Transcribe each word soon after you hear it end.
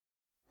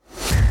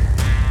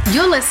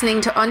You're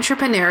listening to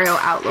Entrepreneurial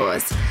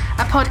Outlaws,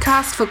 a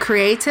podcast for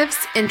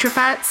creatives,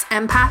 introverts,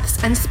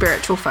 empaths, and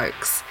spiritual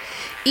folks.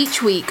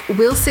 Each week,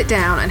 we'll sit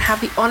down and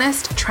have the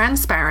honest,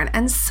 transparent,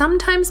 and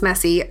sometimes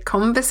messy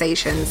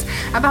conversations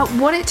about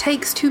what it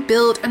takes to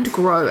build and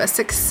grow a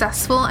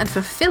successful and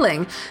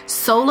fulfilling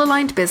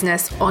soul-aligned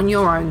business on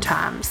your own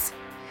terms.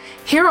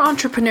 Here at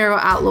Entrepreneurial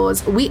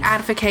Outlaws, we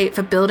advocate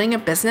for building a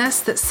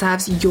business that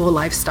serves your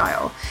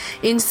lifestyle,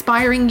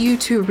 inspiring you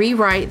to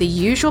rewrite the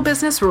usual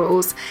business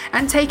rules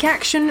and take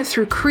action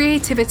through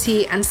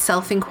creativity and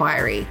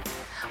self-inquiry.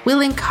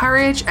 We'll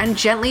encourage and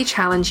gently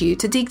challenge you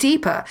to dig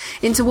deeper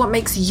into what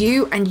makes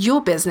you and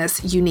your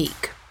business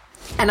unique.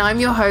 And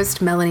I'm your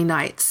host, Melanie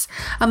Knights,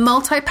 a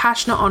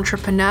multi-passionate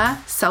entrepreneur,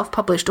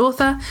 self-published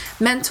author,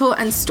 mentor,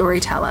 and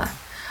storyteller.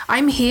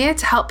 I'm here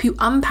to help you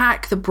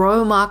unpack the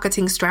bro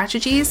marketing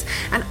strategies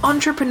and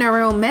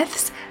entrepreneurial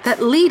myths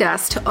that lead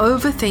us to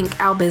overthink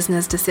our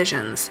business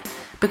decisions,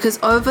 because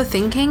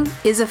overthinking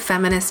is a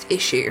feminist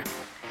issue.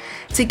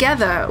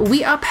 Together,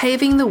 we are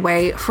paving the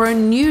way for a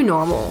new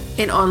normal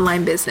in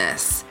online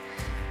business.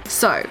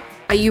 So,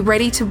 are you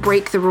ready to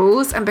break the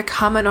rules and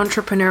become an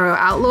entrepreneurial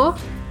outlaw?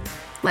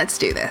 Let's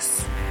do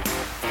this.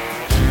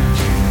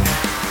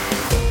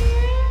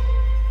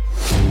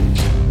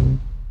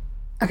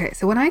 Okay,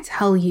 so when I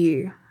tell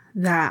you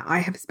that I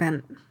have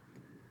spent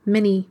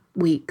many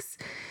weeks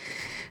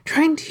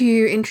trying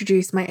to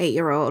introduce my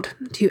 8-year-old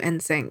to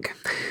NSYNC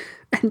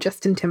and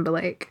Justin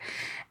Timberlake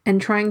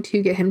and trying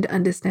to get him to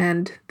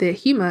understand the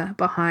humor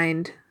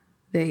behind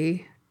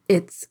the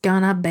 "It's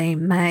gonna be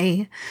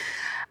May"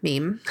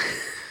 meme,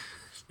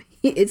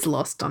 it's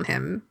lost on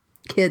him.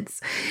 Kids,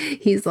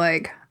 he's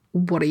like,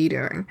 what are you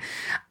doing?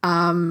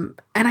 And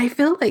I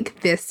feel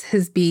like this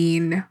has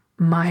been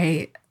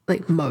my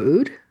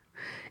mode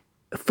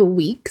for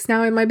weeks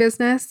now in my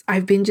business.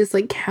 I've been just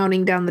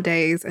counting down the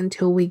days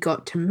until we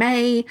got to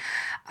May.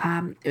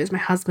 It was my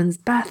husband's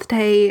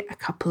birthday a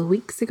couple of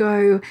weeks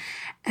ago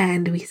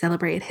and we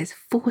celebrated his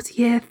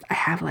 40th. I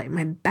have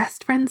my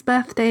best friend's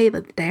birthday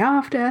the day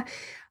after.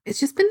 It's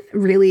just been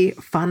really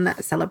fun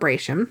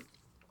celebration.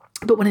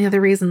 But one of the other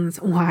reasons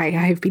why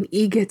I've been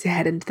eager to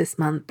head into this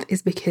month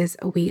is because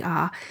we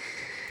are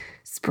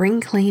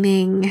spring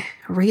cleaning,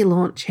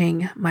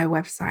 relaunching my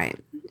website.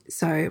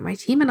 So my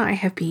team and I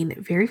have been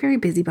very, very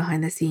busy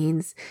behind the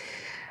scenes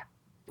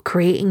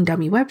creating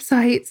dummy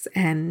websites,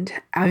 and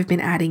I've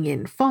been adding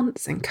in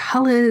fonts and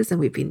colors,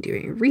 and we've been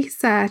doing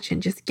research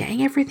and just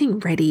getting everything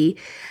ready.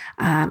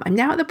 I'm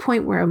now at the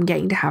point where I'm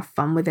getting to have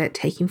fun with it,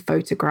 taking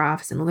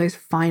photographs and all those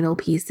final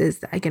pieces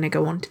that are going to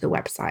go onto the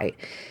website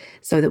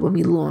so that when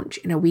we launch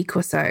in a week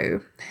or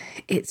so,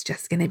 it's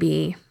just going to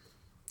be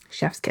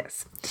chef's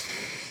kiss.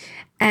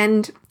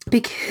 And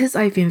because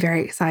I've been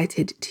very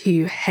excited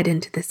to head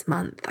into this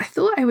month, I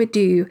thought I would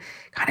do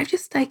kind of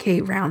just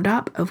a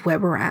roundup of where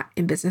we're at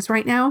in business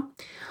right now,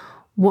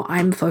 what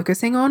I'm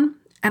focusing on.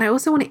 And I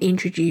also want to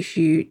introduce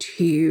you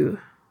to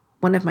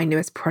one of my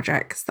newest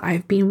projects that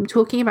I've been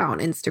talking about on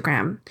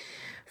Instagram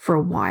for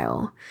a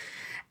while.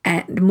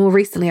 And more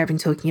recently, I've been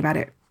talking about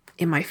it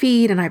in my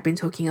feed, and I've been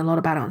talking a lot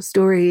about it on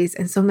stories.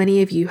 And so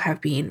many of you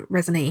have been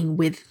resonating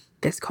with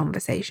this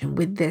conversation,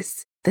 with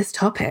this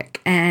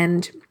topic.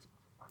 And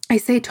I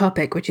say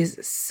topic, which is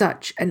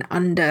such an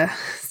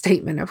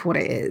understatement of what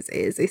it is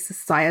a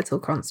societal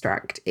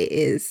construct. It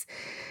is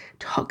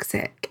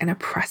toxic and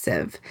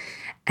oppressive.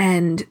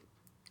 And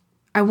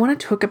I want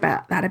to talk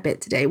about that a bit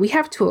today. We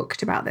have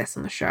talked about this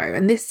on the show,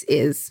 and this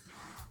is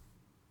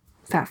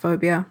fat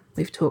phobia.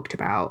 We've talked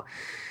about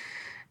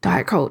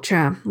diet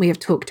culture. We have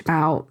talked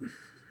about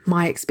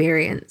my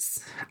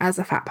experience as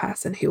a fat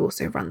person who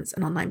also runs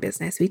an online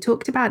business. We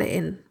talked about it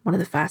in one of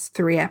the first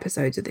 3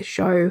 episodes of this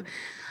show.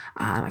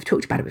 I've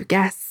talked about it with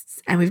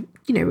guests, and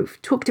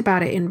we've talked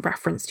about it in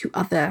reference to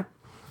other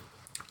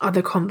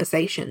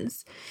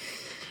conversations.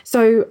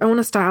 So I want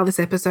to start out this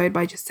episode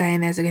by just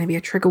saying there's going to be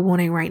a trigger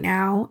warning right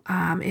now.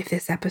 If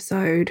this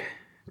episode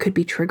could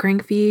be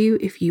triggering for you,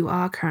 if you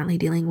are currently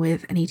dealing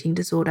with an eating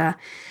disorder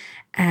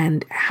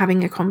and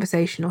having a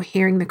conversation or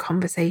hearing the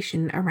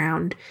conversation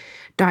around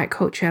diet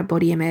culture,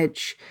 body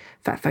image,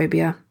 fat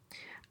phobia,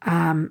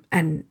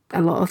 and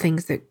a lot of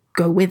things that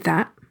go with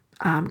that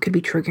could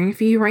be triggering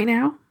for you right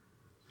now.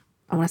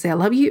 I want to say I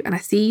love you and I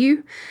see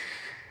you,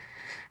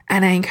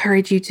 and I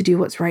encourage you to do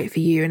what's right for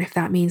you. And if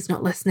that means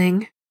not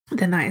listening,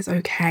 then that is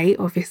okay,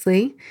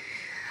 obviously.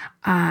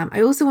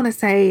 I also want to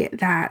say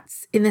that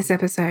in this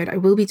episode, I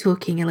will be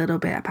talking a little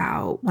bit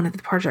about one of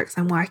the projects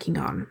I'm working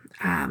on.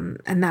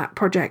 And that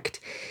project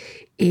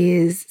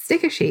is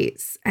sticker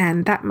sheets.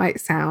 And that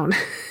might sound,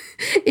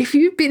 if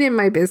you've been in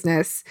my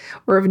business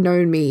or have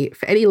known me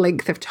for any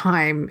length of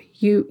time,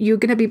 you're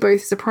going to be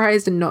both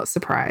surprised and not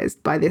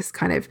surprised by this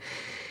kind of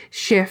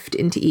shift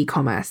into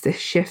e-commerce, this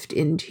shift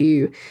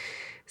into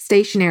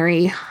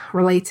stationery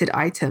related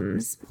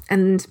items.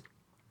 And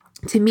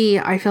to me,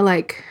 I feel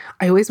like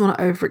I always want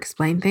to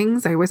over-explain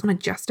things. I always want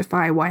to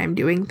justify why I'm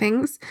doing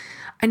things.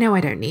 I know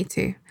I don't need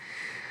to.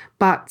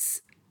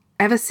 But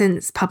ever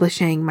since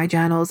publishing my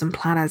journals and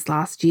planners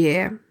last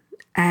year,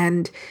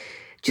 and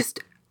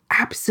just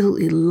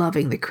absolutely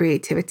loving the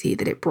creativity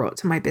that it brought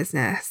to my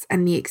business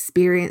and the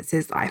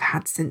experiences that I've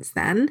had since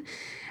then,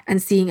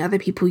 and seeing other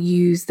people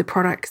use the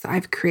products that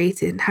I've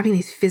created and having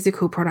these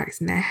physical products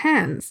in their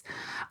hands.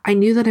 I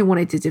knew that I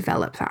wanted to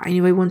develop that. I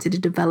knew I wanted to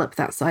develop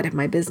that side of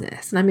my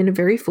business. And I'm in a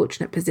very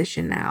fortunate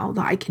position now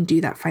that I can do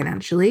that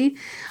financially.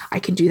 I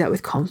can do that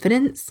with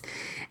confidence.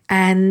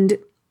 And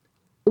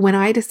when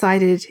I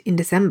decided in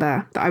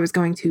December that I was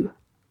going to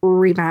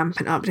revamp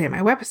and update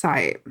my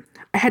website,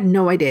 I had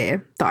no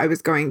idea that I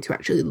was going to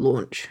actually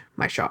launch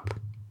my shop.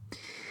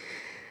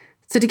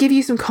 So to give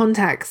you some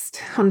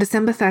context, on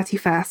December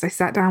 31st, I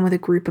sat down with a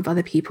group of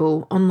other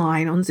people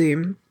online on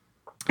Zoom,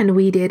 and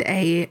we did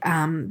a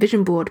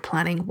vision board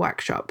planning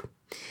workshop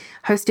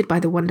hosted by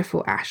the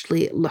wonderful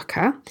Ashley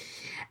Looker.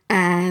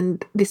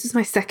 And this is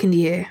my second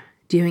year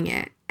doing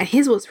it. And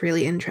here's what's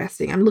really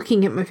interesting. I'm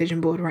looking at my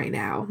vision board right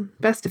now.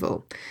 First of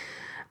all,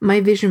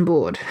 my vision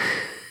board,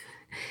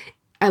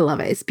 I love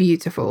it. It's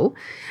beautiful.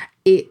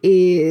 It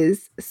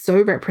is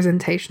so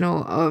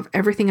representational of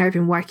everything I've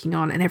been working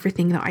on and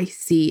everything that I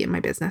see in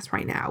my business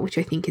right now, which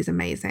I think is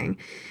amazing.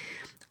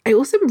 I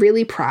also am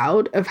really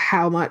proud of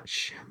how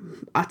much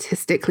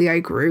artistically I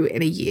grew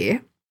in a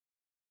year.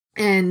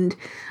 And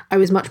I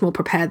was much more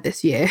prepared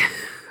this year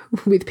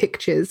with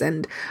pictures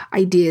and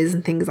ideas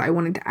and things I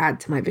wanted to add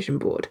to my vision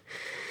board.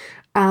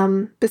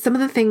 But some of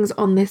the things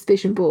on this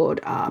vision board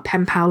are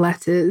pen pal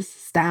letters,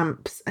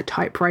 stamps, a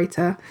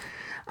typewriter,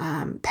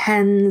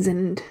 pens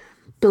and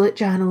bullet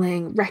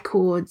journaling,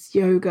 records,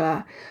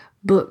 yoga,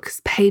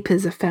 books,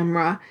 papers,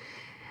 ephemera,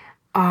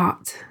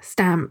 art,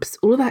 stamps,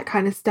 all of that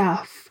kind of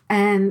stuff.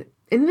 And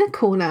in the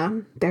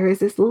corner, there is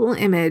this little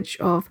image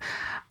of,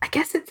 I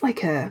guess it's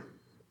like a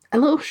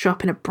little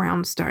shop in a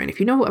brownstone. If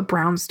you know what a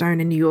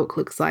brownstone in New York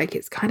looks like,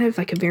 it's kind of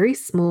like a very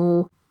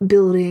small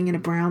building in a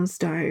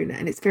brownstone,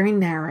 and it's very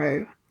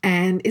narrow,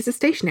 and it's a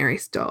stationery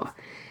store.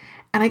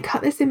 And I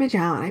cut this image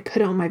out and I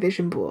put it on my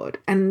vision board.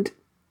 And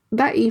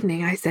that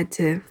evening I said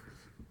to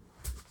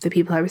the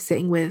people I was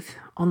sitting with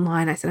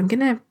online, I said, I'm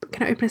gonna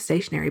open a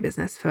stationery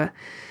business for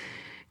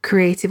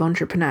creative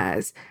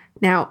entrepreneurs.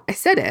 Now, I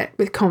said it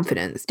with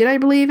confidence. Did I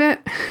believe it?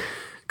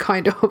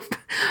 Kind of.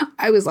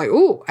 I was like,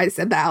 oh, I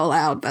said that out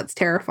loud. That's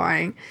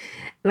terrifying.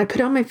 And I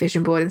put it on my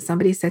vision board, and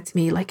somebody said to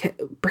me, like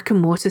a brick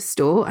and mortar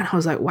store. And I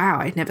was like, wow,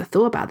 I'd never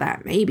thought about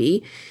that.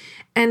 Maybe.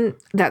 And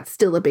that's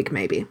still a big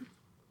maybe,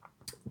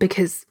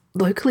 because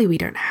locally we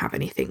don't have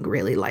anything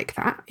really like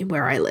that in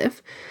where I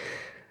live.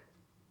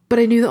 But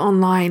I knew that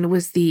online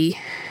was the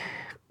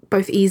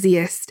both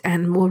easiest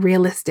and more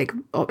realistic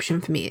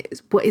option for me.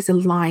 Is what is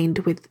aligned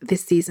with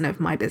this season of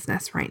my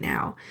business right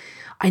now.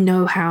 I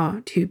know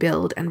how to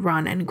build and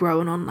run and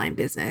grow an online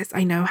business.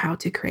 I know how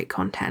to create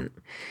content.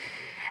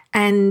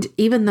 And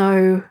even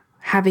though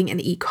having an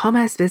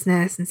e-commerce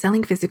business and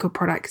selling physical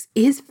products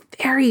is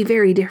very,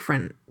 very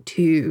different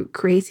to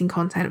creating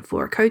content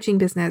for a coaching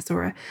business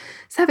or a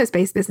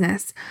service-based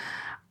business,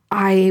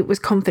 I was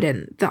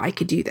confident that I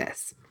could do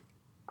this.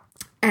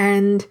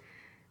 And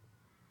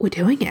we're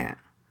doing it.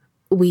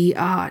 We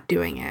are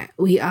doing it.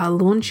 We are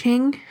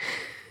launching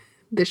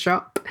the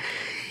shop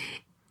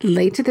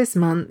later this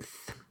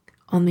month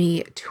on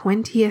the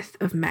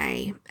 20th of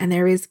May. And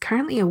there is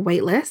currently a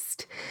wait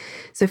list.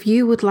 So if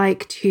you would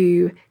like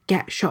to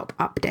get shop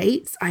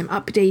updates, I'm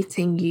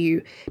updating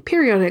you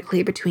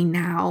periodically between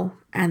now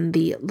and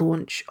the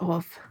launch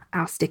of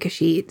our sticker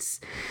sheets.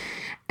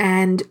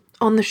 And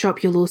on the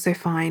shop, you'll also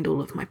find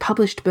all of my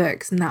published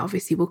books, and that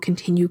obviously will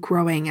continue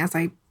growing as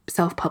I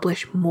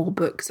self-publish more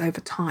books over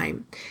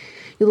time.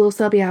 You'll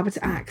also be able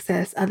to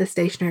access other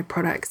stationery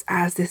products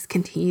as this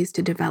continues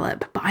to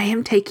develop, but I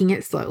am taking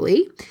it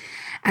slowly,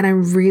 and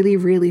I'm really,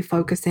 really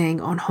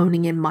focusing on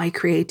honing in my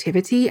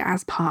creativity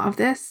as part of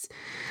this.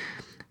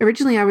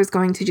 Originally, I was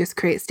going to just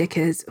create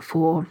stickers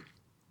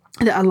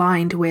that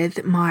aligned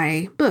with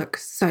my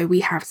books. So we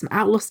have some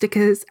outlaw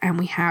stickers and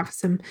we have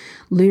some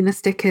lunar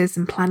stickers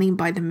and planning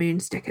by the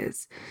moon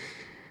stickers.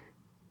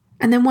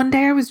 And then one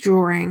day I was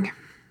drawing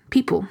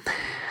people.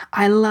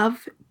 I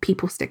love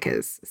people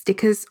stickers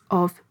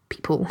of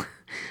people,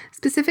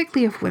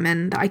 specifically of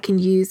women that I can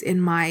use in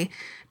my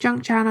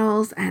junk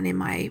journals and in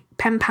my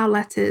pen pal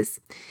letters.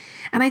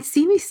 And I'd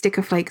seen these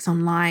sticker flakes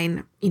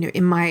online,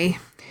 in my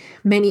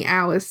many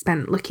hours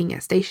spent looking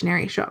at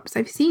stationery shops.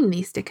 I've seen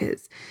these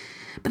stickers,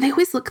 but they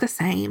always look the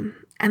same,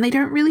 and I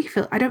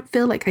don't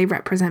feel like they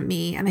represent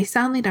me, and they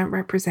certainly don't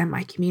represent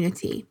my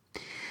community.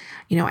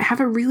 I have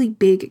a really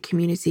big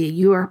community.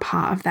 You are a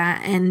part of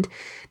that. And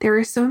there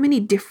are so many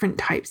different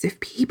types of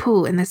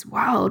people in this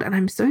world. And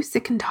I'm so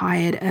sick and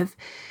tired of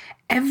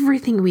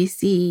everything we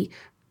see,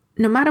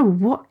 no matter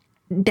what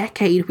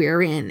decade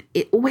we're in,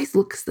 it always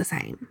looks the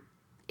same.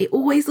 It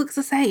always looks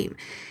the same.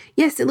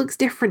 Yes, it looks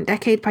different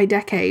decade by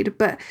decade,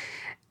 but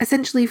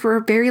essentially for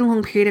a very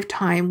long period of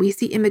time, we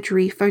see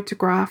imagery,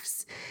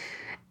 photographs,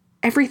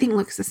 everything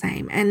looks the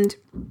same. And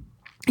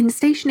in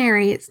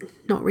stationery, it's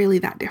not really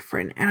that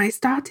different. And I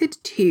started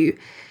to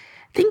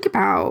think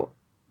about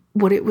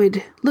what it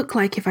would look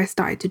like if I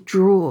started to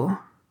draw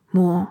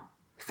more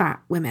fat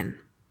women.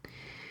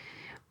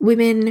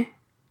 Women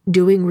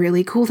doing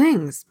really cool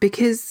things.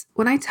 Because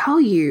when I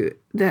tell you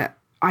that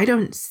I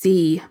don't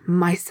see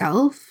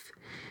myself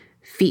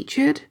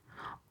featured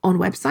on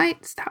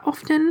websites that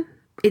often,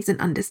 it's an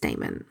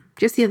understatement.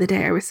 Just the other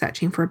day, I was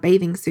searching for a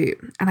bathing suit,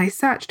 and I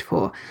searched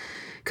for,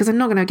 because I'm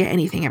not going to get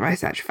anything if I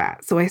search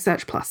fat, so I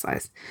search plus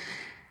size.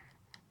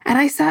 And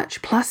I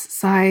searched plus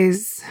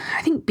size,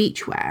 I think,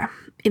 beachwear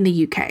in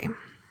the UK.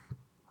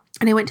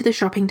 And I went to the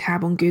shopping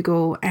tab on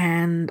Google,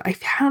 and I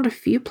found a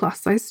few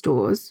plus size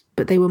stores,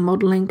 but they were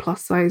modeling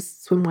plus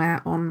size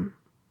swimwear on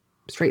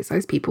straight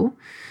size people,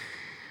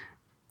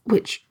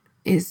 which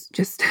is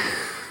just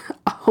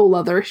a whole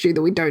other issue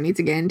that we don't need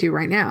to get into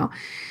right now.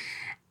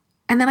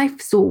 And then I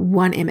saw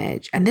one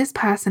image, and this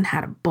person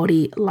had a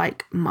body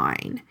like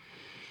mine.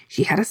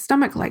 She had a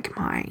stomach like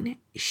mine.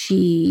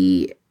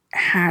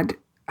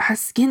 Her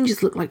skin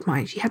just looked like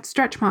mine. She had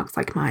stretch marks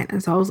like mine.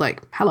 And so I was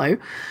like, hello.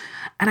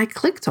 And I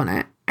clicked on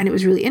it, and it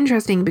was really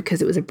interesting because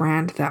it was a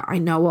brand that I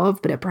know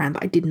of, but a brand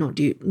that I didn't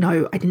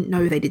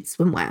know they did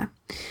swimwear.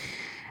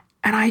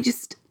 And I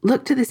just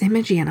looked at this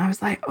imagery and I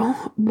was like,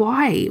 oh,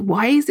 why?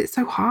 Why is it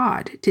so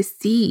hard to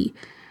see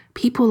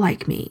people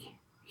like me?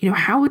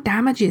 How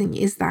damaging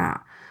is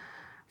that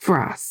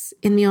for us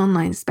in the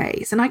online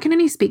space? And I can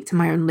only speak to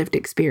my own lived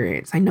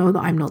experience. I know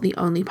that I'm not the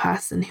only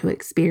person who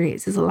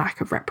experiences a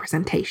lack of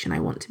representation. I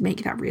want to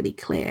make that really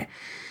clear.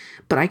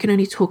 But I can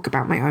only talk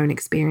about my own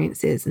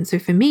experiences. And so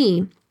for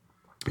me,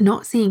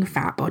 not seeing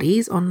fat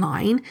bodies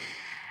online,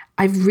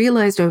 I've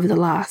realized over the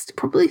last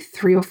probably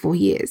 3 or 4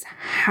 years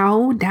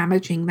how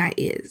damaging that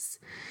is.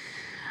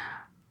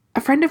 A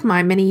friend of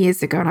mine many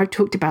years ago, and I've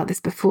talked about this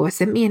before,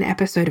 sent me an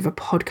episode of a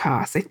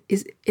podcast.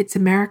 It's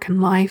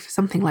American Life,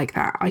 something like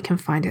that. I can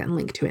find it and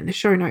link to it in the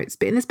show notes.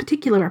 But in this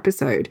particular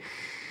episode,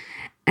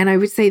 and I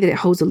would say that it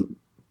holds a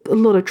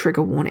lot of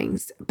trigger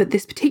warnings, but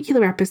this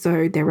particular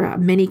episode, there are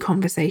many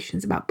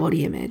conversations about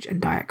body image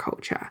and diet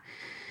culture.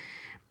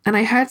 And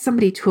I heard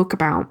somebody talk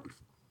about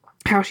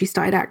how she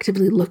started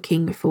actively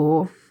looking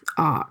for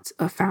art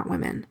of fat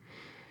women,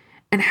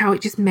 and how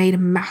it just made a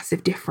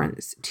massive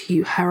difference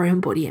to her own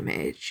body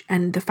image,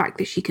 and the fact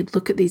that she could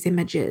look at these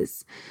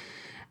images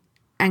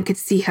and could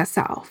see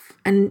herself.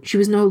 And she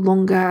was no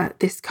longer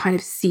this kind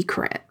of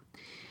secret.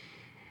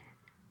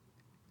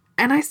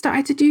 And I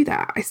started to do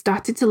that. I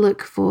started to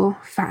look for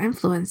fat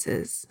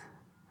influencers.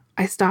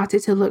 I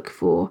started to look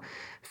for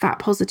fat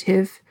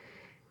positive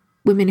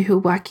women who are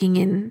working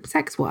in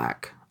sex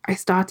work. I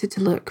started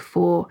to look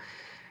for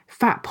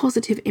fat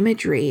positive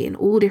imagery in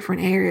all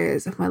different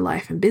areas of my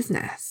life and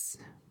business,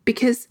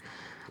 because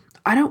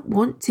I don't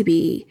want to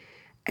be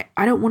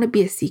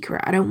a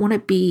secret. I don't want to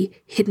be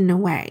hidden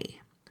away.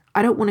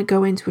 I don't want to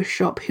go into a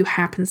shop who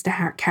happens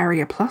to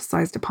carry a plus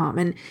size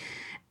department,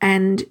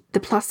 and the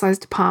plus size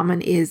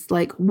department is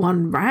like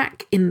one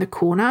rack in the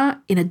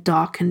corner in a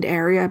darkened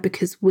area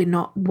because we're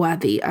not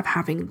worthy of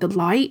having the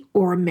light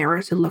or a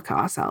mirror to look at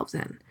ourselves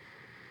in.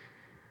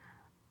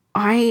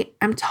 I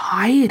am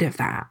tired of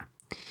that.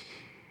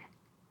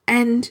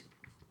 And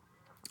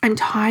I'm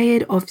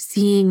tired of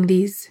seeing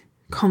these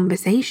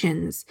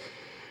conversations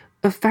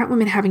of fat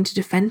women having to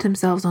defend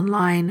themselves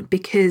online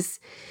because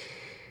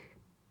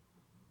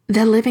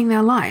they're living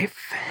their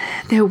life.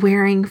 They're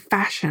wearing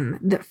fashion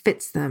that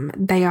fits them.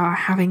 They are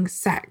having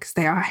sex.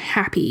 They are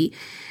happy.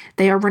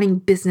 They are running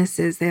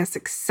businesses. They are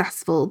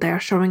successful. They are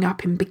showing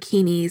up in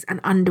bikinis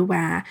and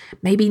underwear,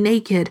 maybe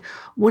naked.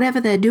 Whatever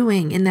they're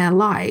doing in their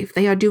life,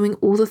 they are doing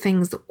all the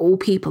things that all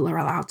people are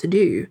allowed to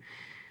do.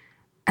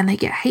 And they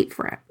get hate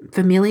for it,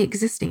 for merely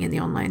existing in the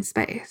online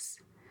space.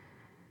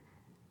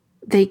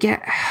 They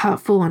get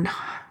hurtful and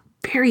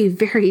very,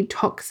 very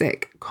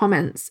toxic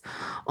comments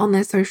on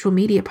their social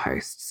media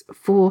posts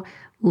for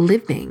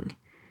living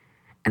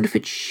and for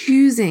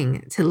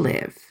choosing to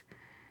live.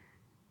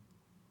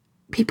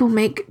 People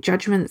make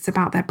judgments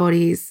about their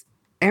bodies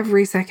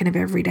every second of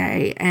every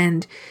day.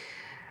 And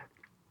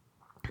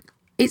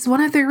it's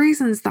one of the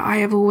reasons that I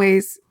have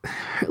always,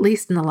 at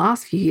least in the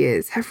last few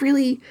years, have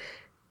really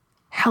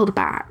held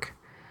back.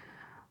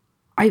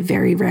 I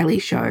very rarely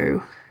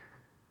show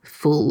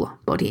full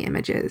body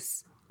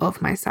images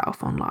of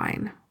myself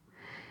online.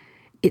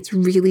 It's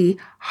really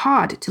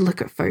hard to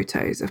look at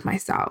photos of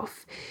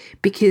myself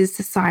because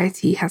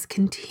society has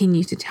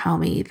continued to tell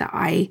me that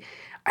I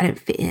don't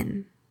fit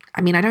in.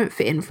 I mean, I don't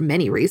fit in for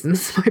many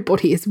reasons. My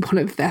body is one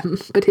of them,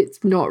 but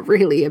it's not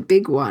really a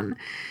big one.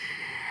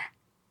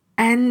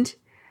 And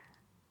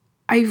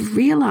I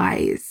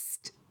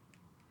realized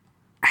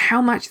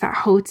how much that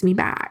holds me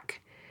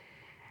back.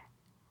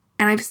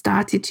 And I've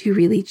started to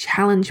really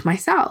challenge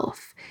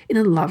myself in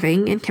a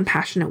loving and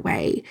compassionate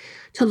way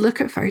to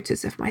look at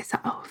photos of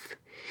myself,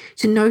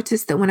 to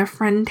notice that when a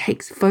friend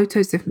takes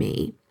photos of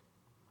me,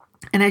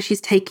 and as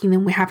she's taking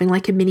them, we're having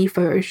like a mini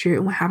photo shoot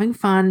and we're having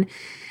fun,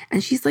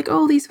 and she's like,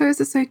 oh, these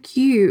photos are so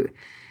cute.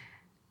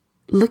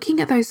 Looking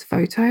at those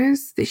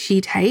photos that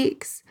she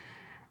takes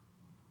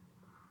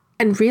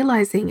and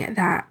realizing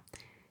that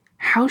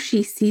how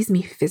she sees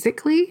me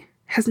physically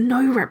has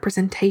no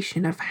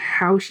representation of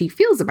how she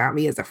feels about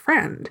me as a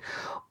friend,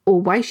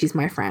 or why she's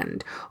my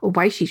friend, or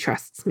why she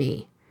trusts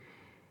me.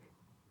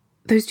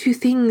 those two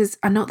things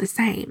are not the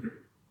same.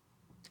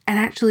 And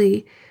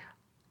actually,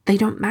 they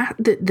don't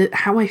matter.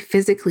 How I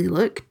physically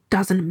look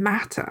doesn't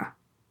matter.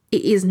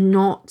 It is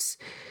not,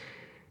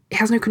 it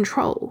has no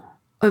control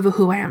over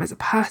who I am as a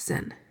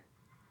person.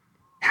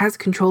 It has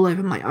control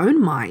over my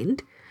own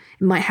mind.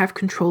 It might have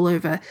control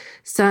over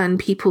certain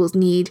people's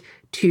need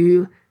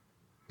to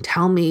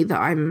tell me that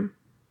I'm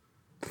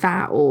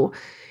fat or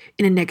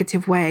in a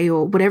negative way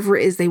or whatever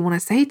it is they want to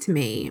say to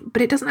me.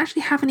 But it doesn't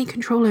actually have any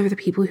control over the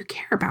people who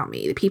care about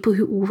me, the people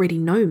who already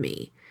know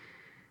me.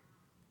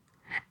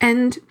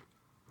 And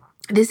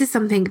this is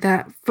something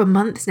that for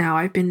months now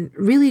I've been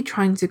really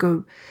trying to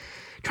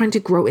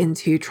grow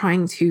into,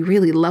 trying to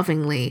really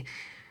lovingly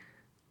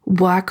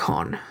work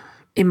on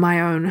in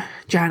my own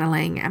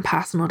journaling and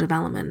personal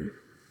development.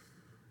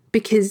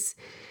 Because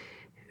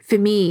for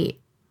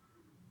me,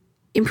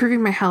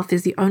 improving my health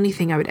is the only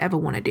thing I would ever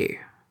want to do.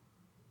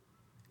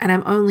 And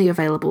I'm only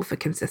available for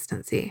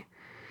consistency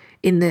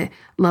in the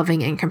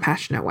loving and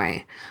compassionate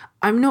way.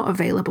 I'm not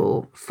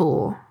available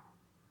for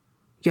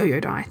yo-yo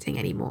dieting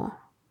anymore.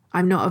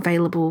 I'm not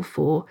available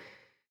for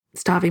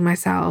starving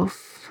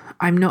myself.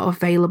 I'm not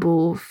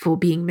available for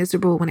being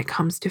miserable when it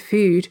comes to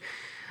food.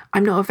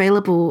 I'm not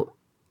available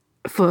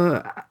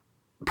for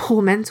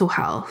poor mental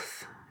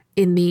health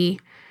in the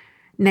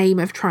name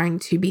of trying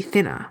to be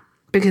thinner,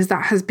 because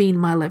that has been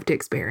my lived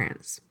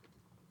experience.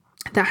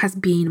 That has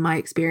been my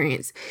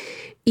experience.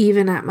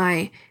 Even at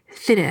my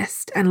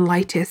thinnest and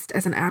lightest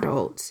as an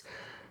adult,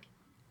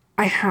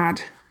 I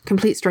had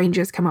complete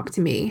strangers come up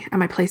to me at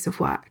my place of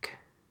work,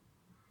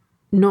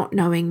 not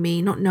knowing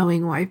me, not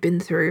knowing what I've been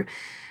through,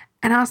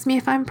 and ask me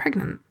if I'm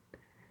pregnant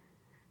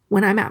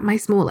when I'm at my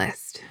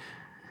smallest,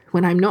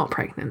 when I'm not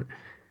pregnant,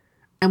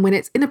 and when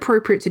it's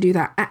inappropriate to do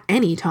that at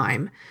any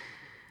time.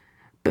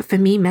 But for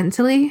me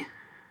mentally,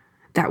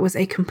 that was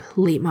a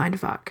complete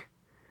mindfuck.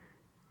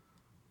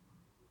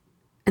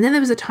 And then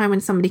there was a time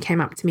when somebody came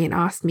up to me and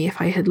asked me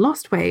if I had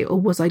lost weight or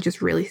was I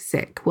just really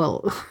sick?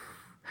 Well,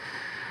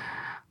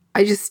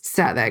 I just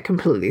sat there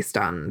completely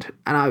stunned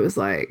and I was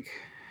like,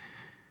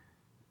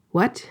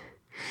 what?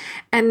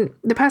 And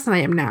the person I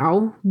am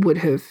now would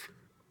have,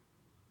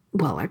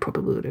 well, I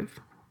probably would have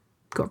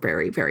got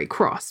very, very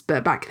cross.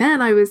 But back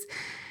then I was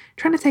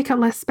trying to take up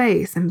less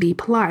space and be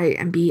polite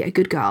and be a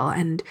good girl.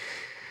 And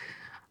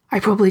I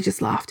probably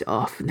just laughed it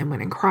off and then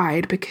went and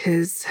cried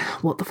because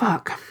what the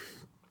fuck?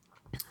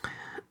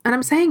 And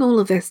I'm saying all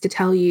of this to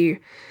tell you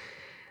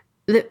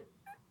that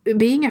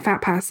being a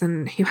fat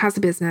person who has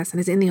a business and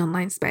is in the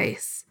online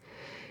space,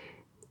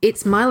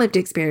 it's my lived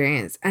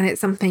experience, and it's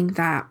something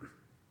that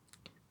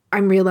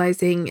I'm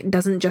realizing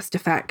doesn't just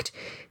affect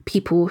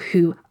people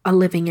who are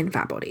living in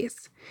fat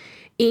bodies.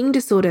 Eating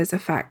disorders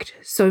affect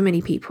so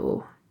many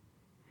people.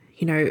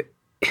 You know,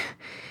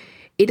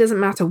 it doesn't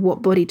matter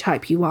what body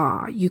type you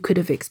are, you could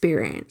have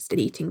experienced an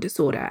eating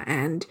disorder.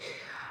 And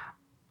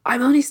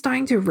I'm only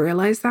starting to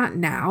realize that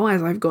now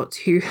as I've got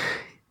to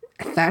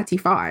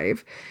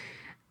 35,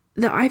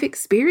 that I've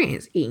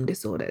experienced eating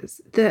disorders,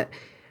 that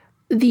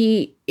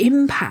the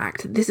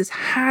impact this has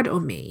had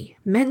on me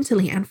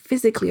mentally and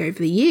physically over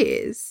the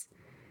years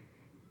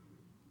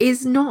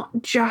is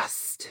not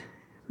just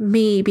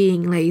me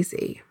being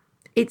lazy.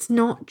 It's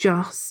not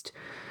just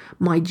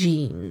my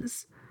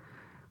genes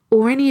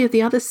or any of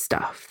the other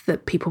stuff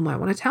that people might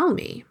want to tell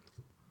me.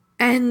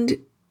 And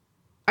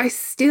I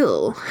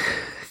still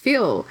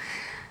feel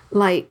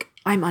like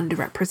I'm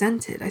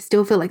underrepresented. I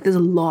still feel like there's a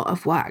lot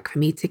of work for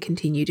me to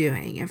continue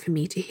doing and for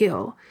me to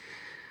heal.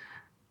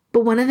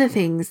 But one of the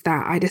things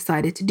that I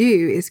decided to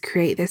do is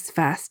create this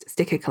first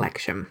sticker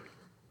collection.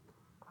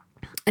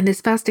 And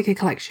this first sticker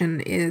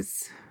collection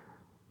is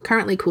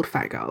currently called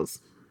Fat Girls.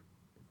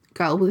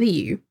 Girl with a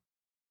U.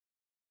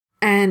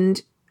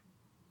 And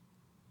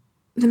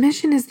the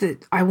mission is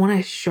that I want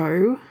to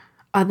show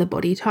other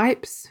body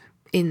types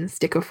in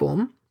sticker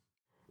form.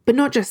 But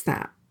not just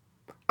that.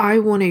 I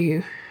want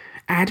to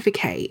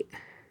advocate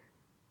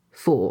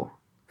for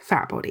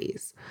fat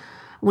bodies.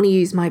 I want to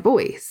use my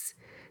voice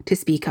to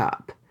speak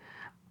up.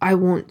 I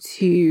want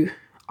to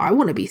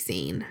be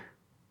seen.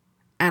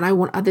 And I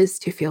want others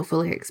to feel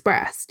fully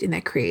expressed in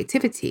their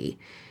creativity.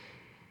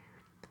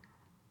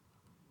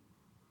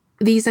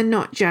 These are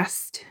not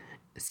just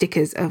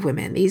stickers of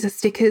women. These are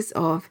stickers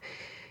of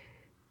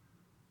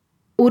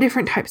all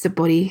different types of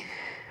body,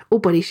 all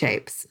body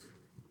shapes,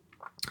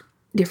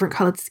 different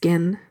colored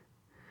skin,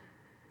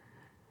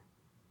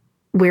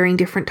 wearing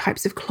different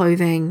types of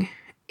clothing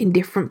in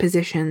different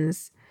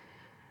positions,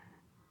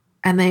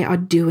 and they are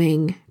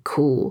doing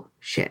cool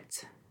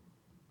shit.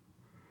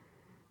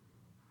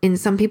 In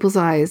some people's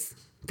eyes,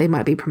 they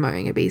might be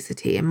promoting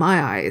obesity. In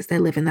my eyes, they're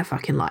living their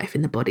fucking life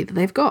in the body that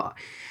they've got.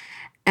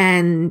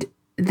 And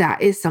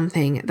that is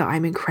something that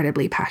I'm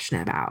incredibly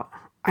passionate about.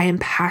 I am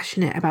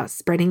passionate about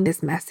spreading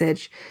this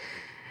message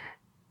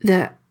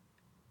that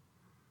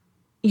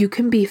you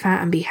can be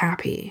fat and be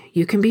happy.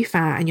 You can be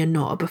fat and you're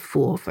not a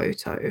before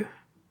photo.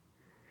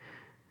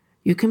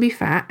 You can be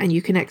fat and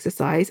you can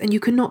exercise and you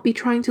cannot be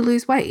trying to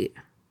lose weight.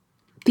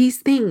 These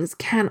things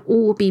can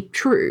all be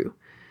true.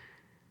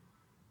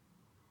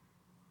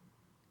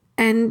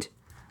 And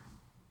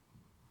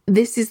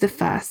this is the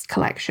first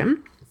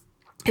collection.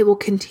 It will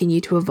continue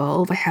to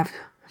evolve. I have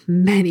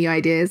many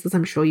ideas, as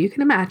I'm sure you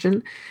can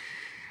imagine.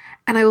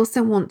 And I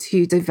also want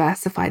to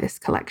diversify this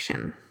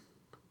collection.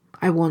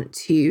 I want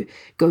to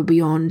go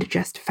beyond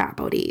just fat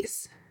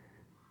bodies,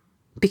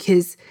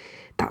 because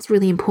that's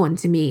really important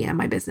to me and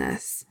my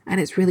business. And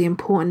it's really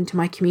important to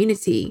my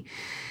community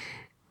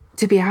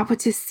to be able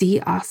to see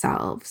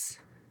ourselves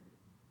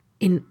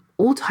in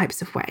all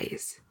types of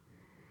ways.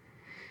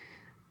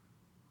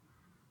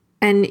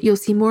 And you'll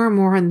see more and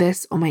more on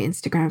this on my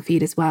Instagram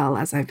feed as well,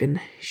 as I've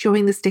been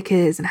showing the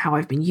stickers and how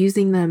I've been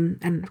using them.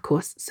 And of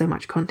course, so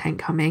much content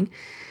coming.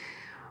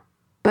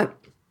 But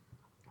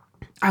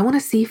I want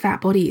to see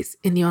fat bodies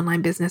in the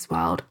online business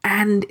world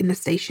and in the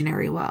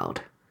stationery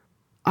world.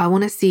 I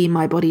want to see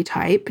my body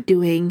type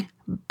doing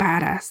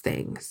badass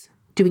things,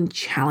 doing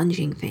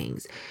challenging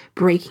things,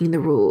 breaking the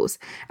rules,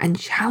 and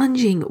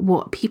challenging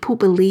what people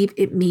believe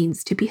it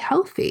means to be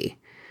healthy.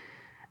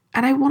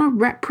 And I want to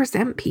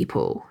represent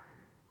people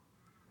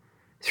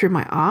through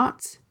my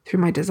art, through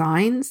my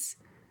designs.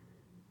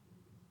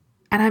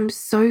 And I'm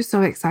so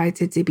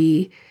excited to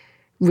be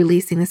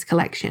releasing this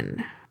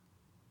collection.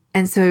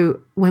 And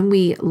so when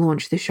we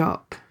launch the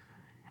shop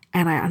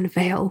and I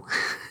unveil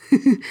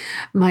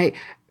my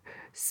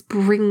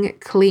spring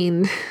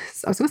cleaned,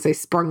 I was going to say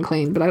sprung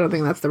clean, but I don't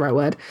think that's the right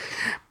word,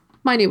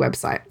 my new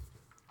website.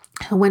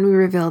 And when we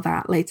reveal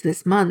that later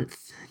this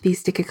month, these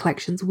sticker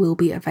collections will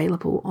be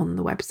available on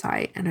the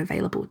website and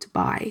available to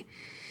buy.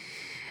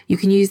 You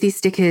can use these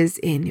stickers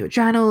in your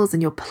journals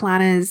and your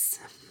planners.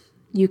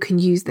 You can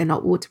use, they're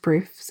not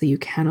waterproof, so you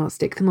cannot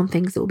stick them on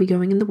things that will be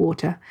going in the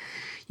water.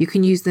 You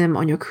can use them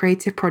on your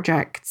creative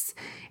projects,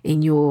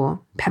 in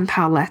your pen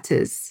pal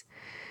letters.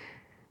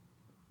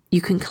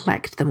 You can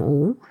collect them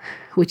all,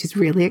 which is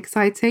really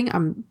exciting.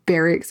 I'm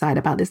very excited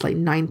about this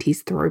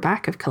 90s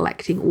throwback of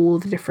collecting all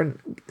the different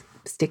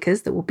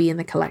stickers that will be in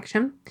the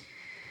collection.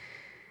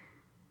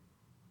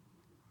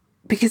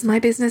 Because my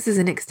business is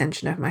an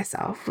extension of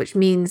myself, which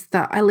means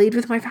that I lead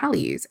with my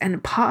values.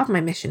 And part of my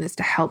mission is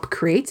to help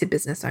creative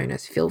business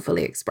owners feel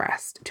fully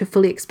expressed, to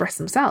fully express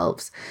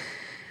themselves.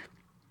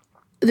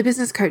 The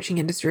business coaching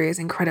industry is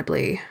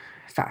incredibly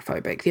fat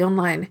phobic. The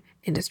online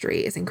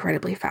industry is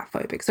incredibly fat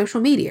phobic. Social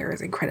media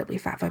is incredibly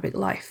fat phobic.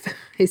 Life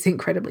is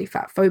incredibly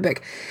fat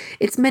phobic.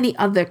 It's many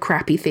other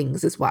crappy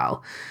things as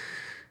well.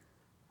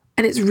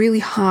 And it's really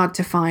hard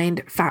to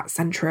find fat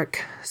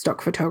centric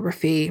stock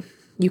photography.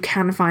 You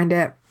can find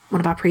it. One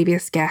of our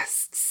previous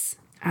guests,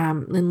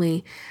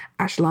 Lindley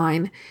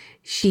Ashline,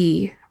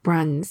 she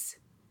runs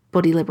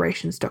Body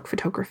Liberation Stock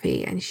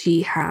Photography, and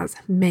she has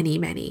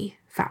many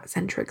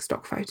fat-centric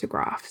stock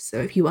photographs. So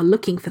if you are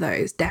looking for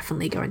those,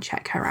 definitely go and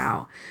check her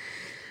out.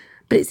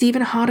 But it's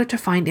even harder to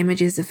find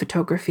images of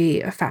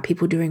photography of fat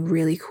people doing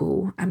really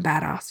cool and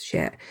badass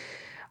shit.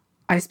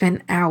 I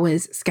spent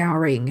hours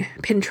scouring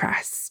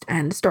Pinterest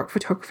and stock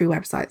photography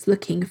websites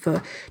looking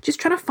for, just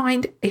trying to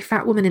find a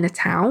fat woman in a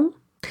towel.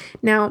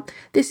 Now,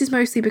 this is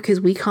mostly because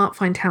we can't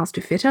find towels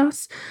to fit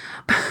us.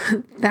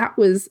 That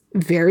was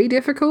very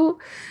difficult,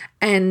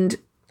 and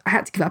I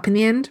had to give up in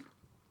the end.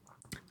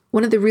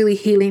 One of the really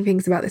healing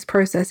things about this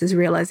process is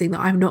realizing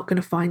that I'm not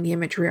going to find the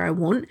imagery I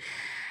want,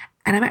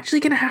 and I'm actually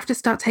going to have to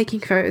start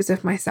taking photos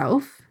of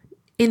myself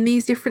in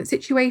these different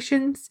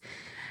situations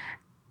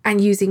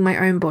and using my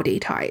own body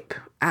type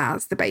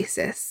as the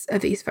basis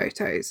of these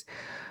photos,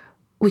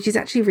 which is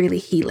actually really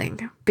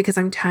healing because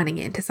I'm turning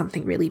it into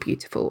something really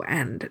beautiful,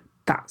 and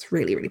that's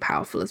really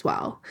powerful as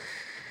well.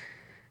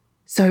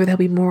 So there'll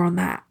be more on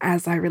that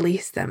as I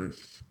release them.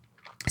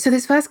 So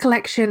this first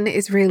collection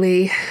is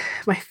really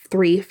my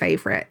 3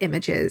 favorite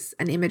images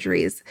and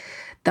imageries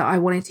that I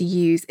wanted to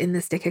use in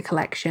the sticker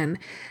collection.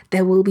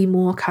 There will be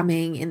more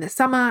coming in the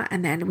summer,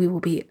 and then we will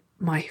be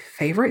my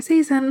favorite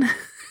season.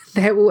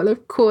 There will,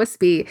 of course,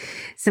 be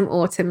some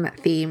autumn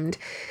themed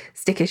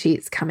sticker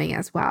sheets coming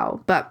as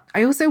well. But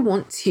I also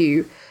want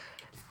to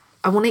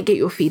get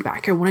your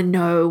feedback. I want to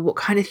know what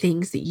kind of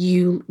things that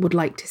you would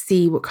like to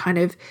see. What kind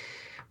of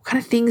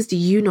things do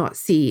you not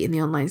see in the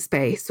online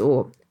space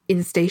or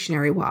in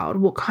stationery world?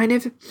 What kind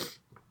of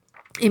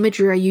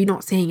imagery are you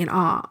not seeing in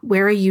art?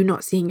 Where are you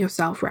not seeing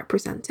yourself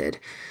represented?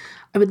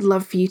 I would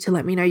love for you to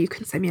let me know. You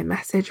can send me a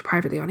message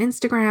privately on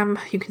Instagram.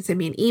 You can send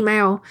me an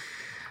email.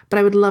 But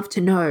I would love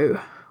to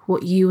know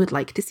what you would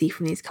like to see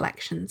from these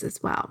collections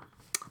as well.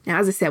 Now,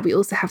 as I said, we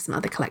also have some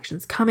other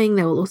collections coming.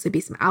 There will also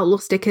be some Outlaw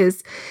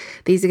stickers.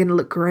 These are going to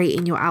look great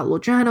in your Outlaw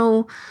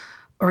journal,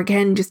 or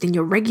again, just in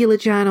your regular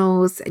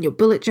journals and your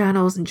bullet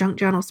journals and junk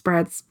journal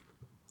spreads.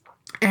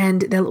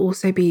 And there'll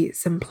also be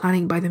some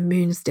Planning by the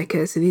Moon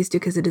stickers. So these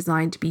stickers are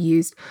designed to be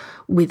used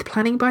with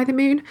Planning by the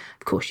Moon.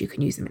 Of course, you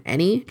can use them in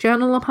any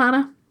journal or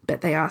planner,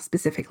 but they are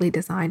specifically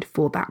designed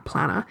for that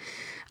planner.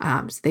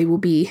 So they will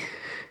be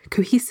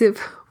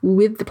cohesive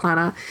with the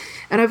planner.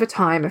 And over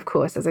time, of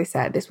course, as I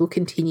said, this will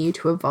continue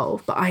to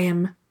evolve. But I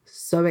am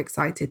so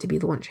excited to be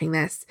launching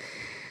this,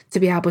 to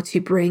be able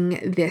to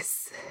bring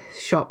this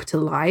shop to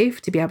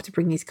life, to be able to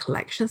bring these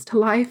collections to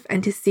life,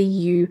 and to see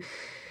you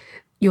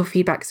your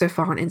feedback so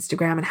far on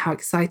Instagram and how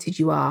excited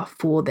you are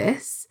for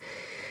this.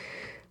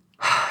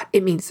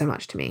 It means so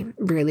much to me.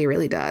 Really,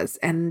 really does.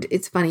 And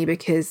it's funny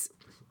because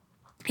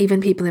even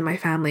people in my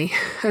family,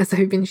 as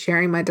I've been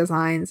sharing my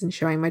designs and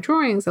showing my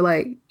drawings, are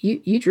like,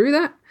 you drew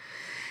that?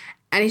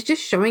 And it's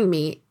just showing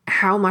me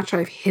how much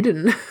I've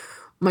hidden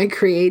my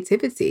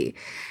creativity.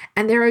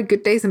 And there are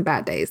good days and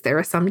bad days. There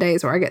are some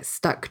days where I get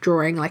stuck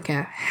drawing like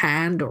a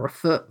hand or a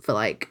foot for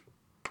like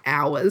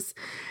hours,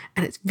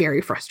 and it's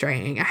very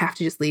frustrating. I have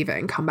to just leave it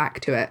and come back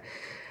to it.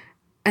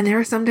 And there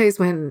are some days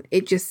when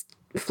it just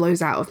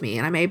flows out of me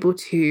and I'm able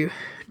to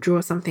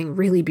draw something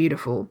really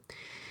beautiful.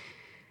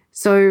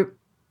 So,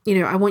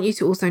 I want you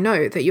to also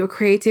know that your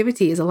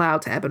creativity is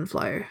allowed to ebb and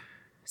flow.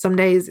 Some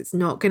days it's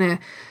not going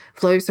to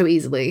flow so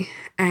easily,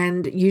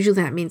 and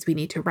usually that means we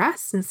need to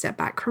rest and step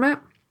back from it.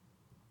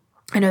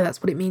 I know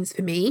that's what it means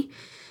for me.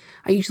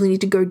 I usually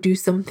need to go do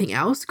something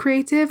else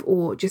creative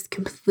or just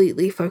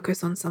completely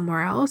focus on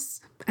somewhere else.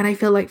 And I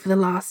feel like for the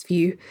last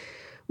few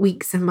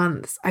weeks and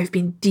months, I've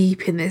been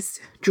deep in this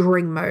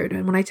drawing mode.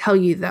 And when I tell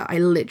you that I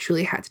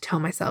literally had to tell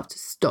myself to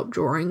stop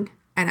drawing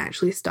and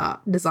actually start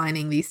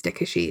designing these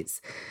sticker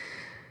sheets,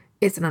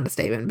 it's an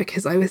understatement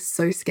because I was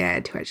so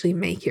scared to actually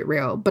make it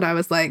real. But I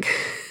was like,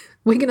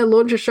 we're going to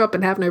launch a shop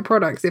and have no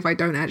products if I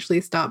don't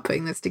actually start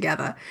putting this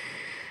together.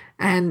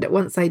 And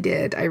once I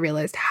did, I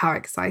realized how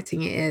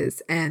exciting it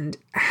is and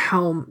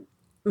how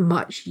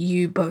much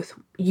you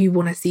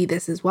want to see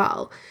this as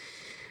well.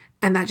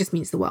 And that just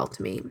means the world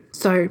to me.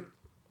 So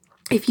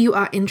if you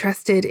are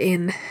interested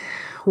in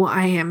what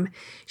I am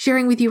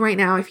sharing with you right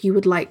now, if you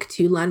would like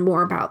to learn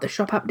more about the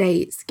shop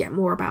updates, get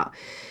more about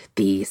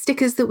the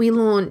stickers that we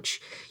launch,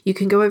 you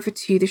can go over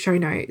to the show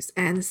notes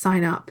and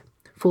sign up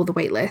for the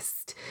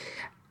waitlist.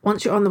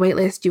 Once you're on the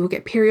waitlist, you will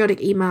get periodic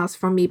emails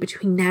from me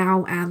between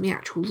now and the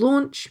actual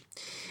launch.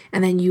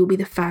 And then you will be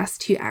the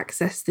first to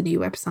access the new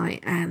website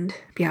and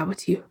be able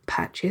to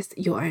purchase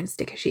your own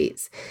sticker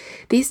sheets.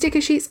 These sticker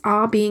sheets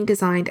are being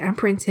designed and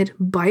printed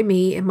by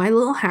me in my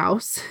little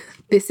house.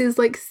 This is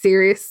like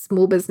serious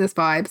small business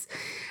vibes.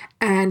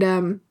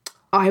 And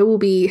I will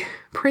be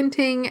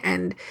printing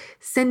and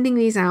sending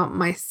these out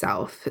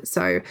myself.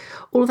 So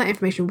all of that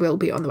information will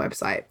be on the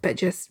website, but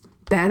just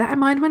bear that in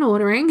mind when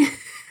ordering.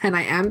 And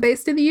I am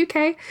based in the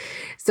UK.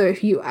 So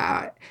if you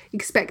are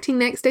expecting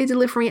next day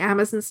delivery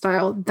Amazon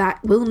style,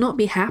 that will not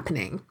be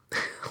happening.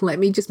 Let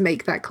me just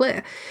make that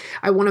clear.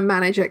 I want to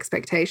manage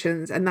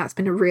expectations. And that's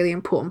been a really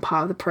important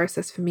part of the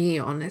process for me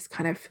on this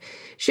kind of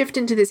shift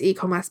into this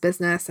e-commerce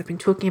business. I've been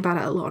talking about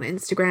it a lot on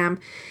Instagram,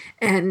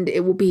 and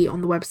it will be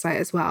on the website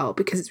as well,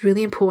 because it's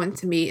really important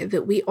to me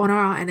that we honor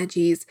our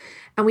energies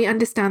and we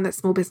understand that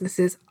small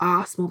businesses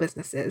are small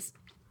businesses.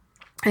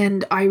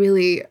 And I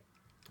really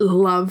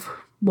love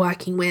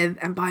working with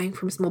and buying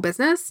from small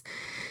business.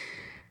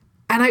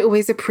 And I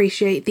always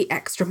appreciate the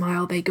extra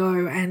mile they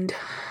go. And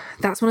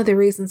that's one of the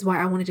reasons why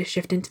I wanted to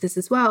shift into this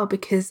as well,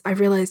 because I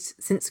realized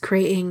since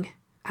creating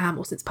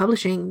or since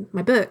publishing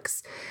my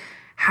books,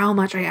 how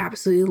much I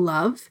absolutely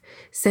love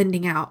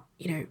sending out,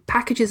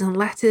 packages and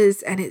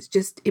letters. And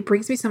it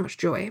brings me so much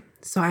joy.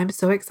 So I'm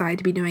so excited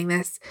to be doing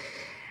this.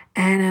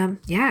 And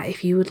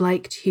if you would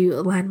like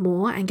to learn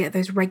more and get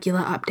those regular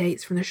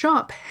updates from the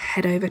shop,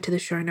 head over to the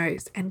show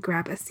notes and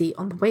grab a seat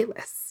on the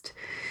waitlist.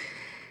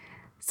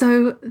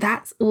 So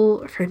that's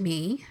all from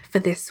me for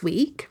this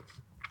week.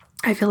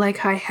 I feel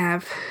like I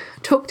have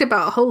talked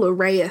about a whole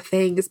array of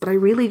things, but I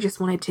really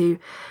just wanted to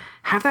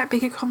have that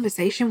bigger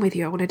conversation with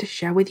you. I wanted to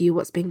share with you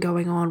what's been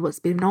going on, what's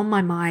been on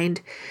my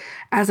mind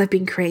as I've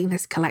been creating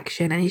this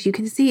collection. And as you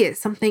can see,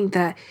 it's something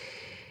that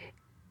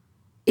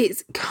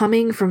it's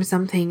coming from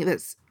something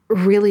that's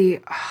really,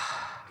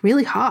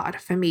 really hard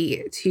for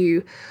me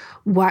to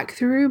work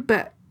through,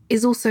 but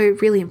is also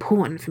really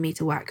important for me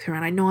to work through.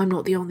 And I know I'm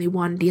not the only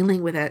one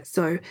dealing with it.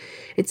 So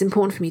it's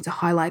important for me to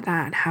highlight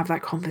that and have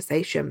that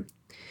conversation.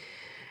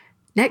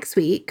 Next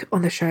week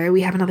on the show,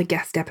 we have another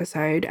guest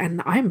episode,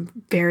 and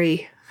I'm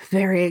very,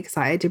 very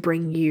excited to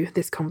bring you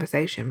this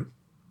conversation.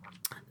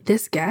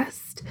 This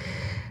guest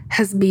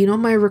has been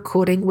on my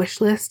recording wish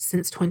list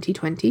since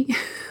 2020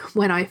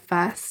 when I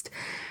first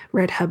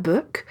read her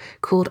book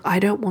called I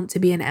Don't Want to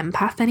Be an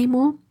Empath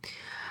Anymore.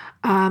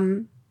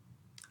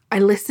 I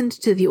listened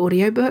to the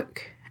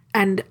audiobook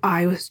and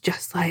I was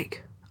just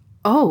like,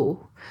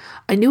 oh,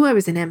 I knew I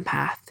was an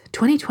empath.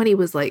 2020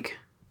 was like,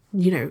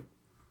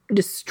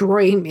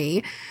 destroying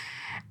me.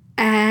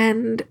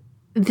 And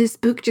this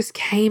book just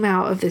came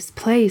out of this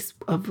place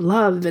of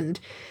love and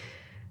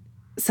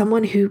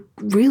someone who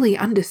really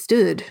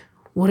understood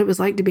what it was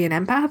like to be an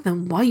empath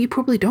and why you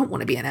probably don't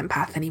want to be an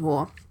empath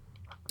anymore.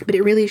 But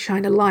it really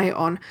shined a light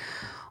on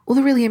all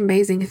the really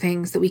amazing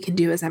things that we can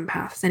do as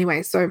empaths.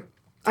 Anyway, so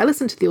I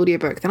listened to the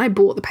audiobook, then I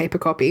bought the paper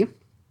copy.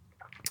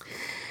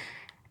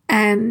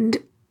 And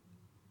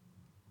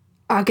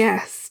our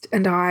guest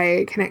and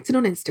I connected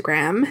on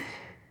Instagram.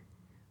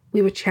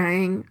 We were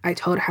chatting. I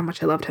told her how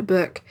much I loved her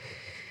book.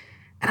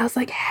 And I was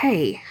like,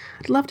 hey,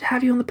 I'd love to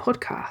have you on the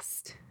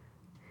podcast.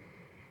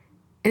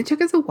 And it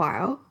took us a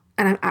while,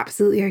 and I'm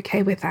absolutely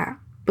okay with that.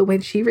 But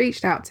when she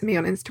reached out to me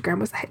on Instagram,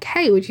 was like,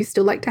 hey, would you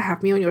still like to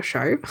have me on your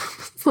show?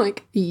 It's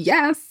like,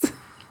 yes.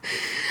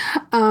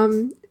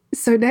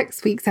 So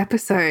next week's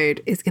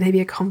episode is going to be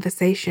a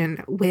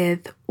conversation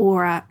with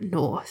Aura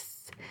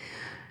North.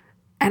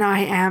 And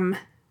I am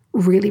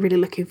really, really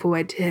looking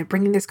forward to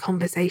bringing this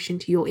conversation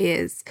to your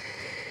ears.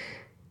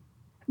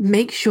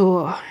 Make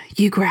sure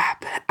you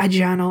grab a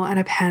journal and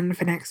a pen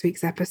for next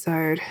week's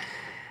episode.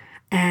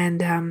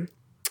 And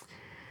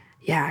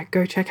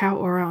go check out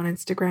Aura on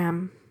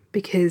Instagram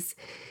because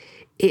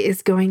it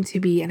is going to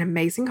be an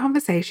amazing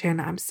conversation.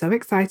 I'm so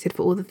excited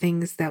for all the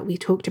things that we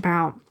talked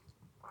about.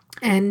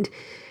 And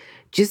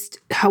just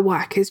her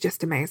work is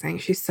just amazing.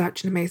 She's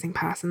such an amazing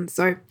person.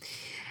 So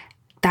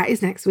that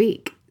is next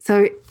week.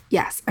 So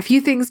yes, a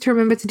few things to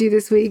remember to do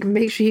this week.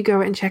 Make sure you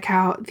go and check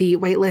out the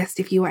waitlist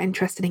if you are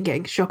interested in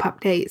getting shop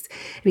updates.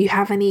 If you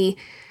have any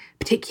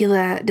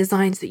particular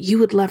designs that you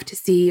would love to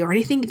see or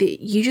anything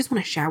that you just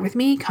want to share with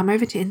me, come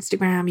over to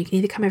Instagram. You can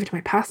either come over to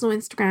my personal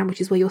Instagram, which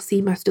is where you'll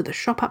see most of the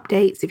shop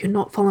updates. If you're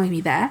not following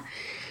me there,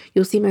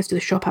 you'll see most of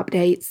the shop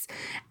updates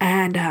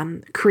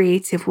and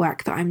creative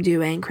work that I'm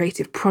doing,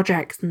 creative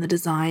projects and the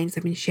designs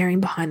I've been sharing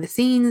behind the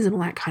scenes and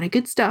all that kind of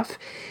good stuff.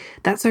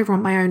 That's over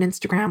on my own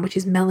Instagram, which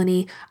is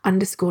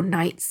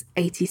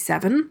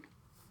Melanie_Knights87.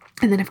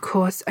 And then, of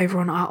course, over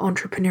on our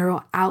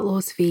Entrepreneurial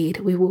Outlaws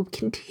feed, we will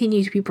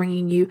continue to be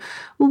bringing you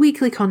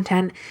weekly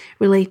content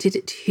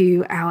related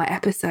to our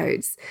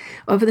episodes.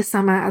 Over the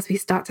summer, as we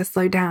start to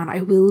slow down,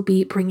 I will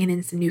be bringing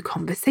in some new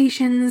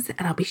conversations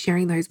and I'll be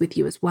sharing those with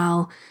you as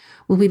well.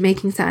 We'll be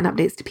making certain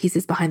updates to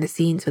pieces behind the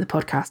scenes for the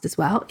podcast as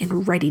well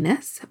in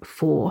readiness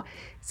for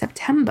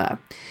September.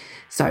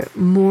 So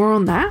more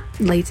on that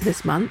later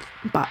this month,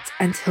 but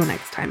until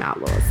next time,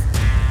 Outlaws.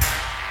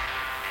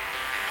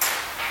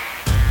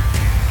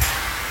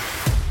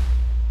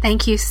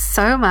 Thank you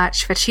so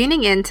much for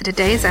tuning in to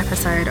today's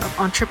episode of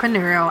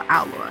Entrepreneurial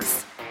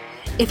Outlaws.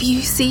 If you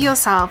see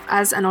yourself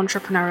as an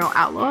entrepreneurial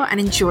outlaw and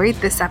enjoyed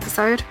this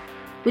episode,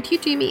 would you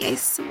do me a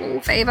small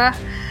favor?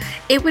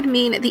 It would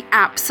mean the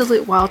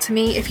absolute world to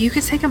me if you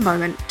could take a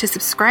moment to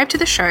subscribe to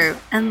the show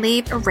and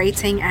leave a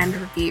rating and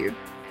review.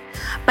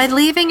 By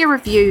leaving a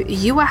review,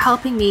 you are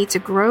helping me to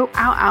grow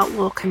our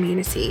outlaw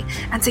community,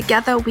 and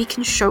together we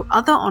can show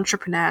other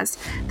entrepreneurs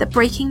that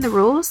breaking the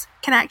rules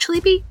can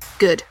actually be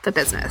good for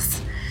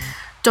business.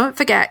 Don't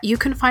forget, you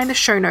can find the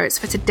show notes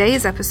for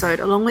today's episode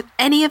along with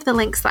any of the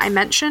links that I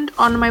mentioned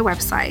on my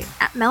website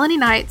at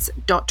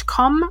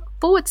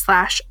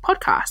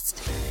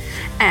melanieknights.com/podcast.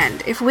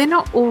 And if we're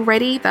not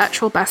already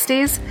virtual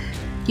besties,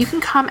 you can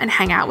come and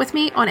hang out with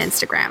me on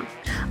Instagram.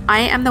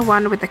 I am the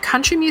one with the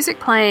country music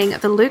playing,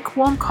 the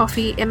lukewarm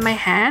coffee in my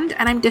hand,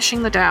 and I'm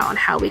dishing the dirt on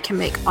how we can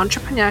make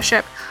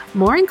entrepreneurship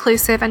more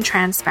inclusive and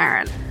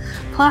transparent.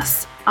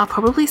 Plus, I'll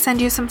probably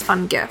send you some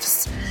fun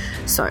gifts.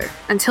 So,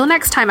 until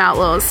next time,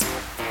 Outlaws.